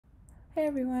Hey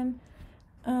everyone.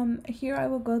 Here I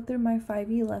will go through my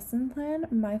 5E lesson plan.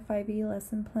 My 5E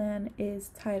lesson plan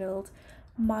is titled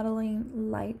Modeling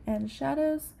Light and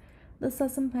Shadows. This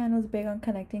lesson plan was big on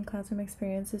connecting classroom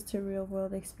experiences to real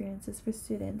world experiences for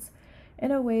students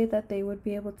in a way that they would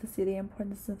be able to see the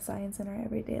importance of science in our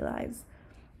everyday lives.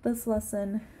 This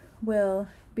lesson will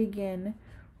begin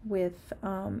with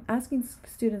asking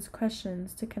students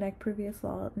questions to connect previous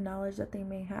knowledge that they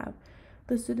may have.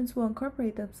 The students will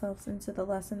incorporate themselves into the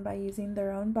lesson by using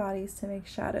their own bodies to make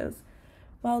shadows.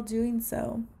 While doing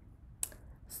so,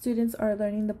 students are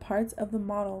learning the parts of the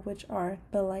model, which are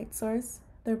the light source,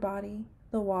 their body,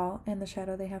 the wall, and the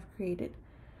shadow they have created.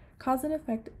 Cause and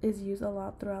effect is used a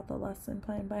lot throughout the lesson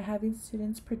plan by having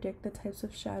students predict the types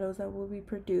of shadows that will be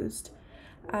produced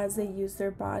as they use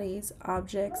their bodies,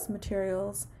 objects,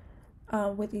 materials,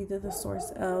 with either the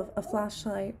source of a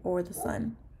flashlight or the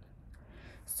sun.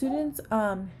 Students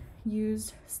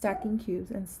used stacking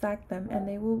cubes and stack them, and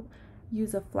they will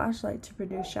use a flashlight to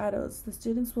produce shadows. The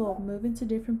students will move into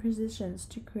different positions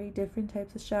to create different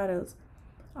types of shadows.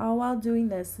 All while doing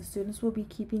this, the students will be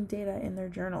keeping data in their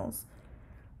journals.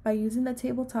 By using the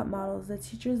tabletop models, the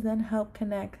teachers then help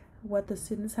connect what the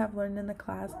students have learned in the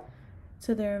class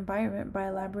to their environment by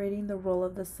elaborating the role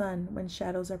of the sun when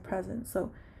shadows are present.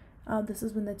 So this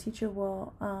is when the teacher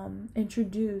will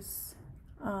introduce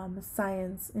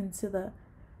science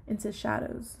into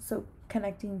shadows. So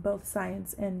connecting both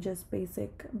science and just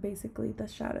basically the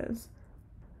shadows.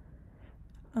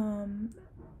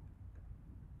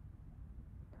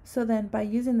 So then by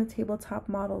using the tabletop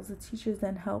models, the teachers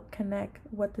then help connect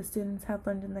what the students have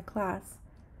learned in the class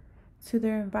to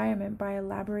their environment by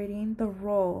elaborating the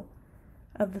role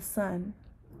of the sun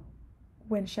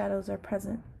when shadows are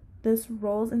present. This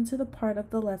rolls into the part of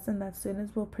the lesson that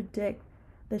students will predict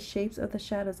the shapes of the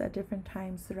shadows at different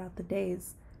times throughout the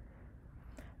days.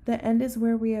 The end is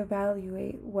where we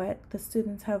evaluate what the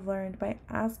students have learned by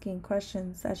asking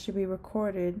questions that should be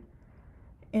recorded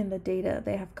in the data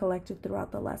they have collected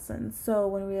throughout the lesson. So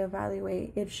when we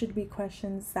evaluate, it should be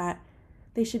questions that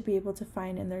they should be able to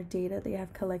find in their data they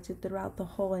have collected throughout the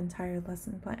whole entire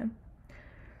lesson plan.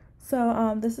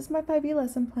 So this is my 5E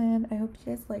lesson plan. I hope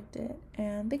you guys liked it,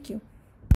 and thank you.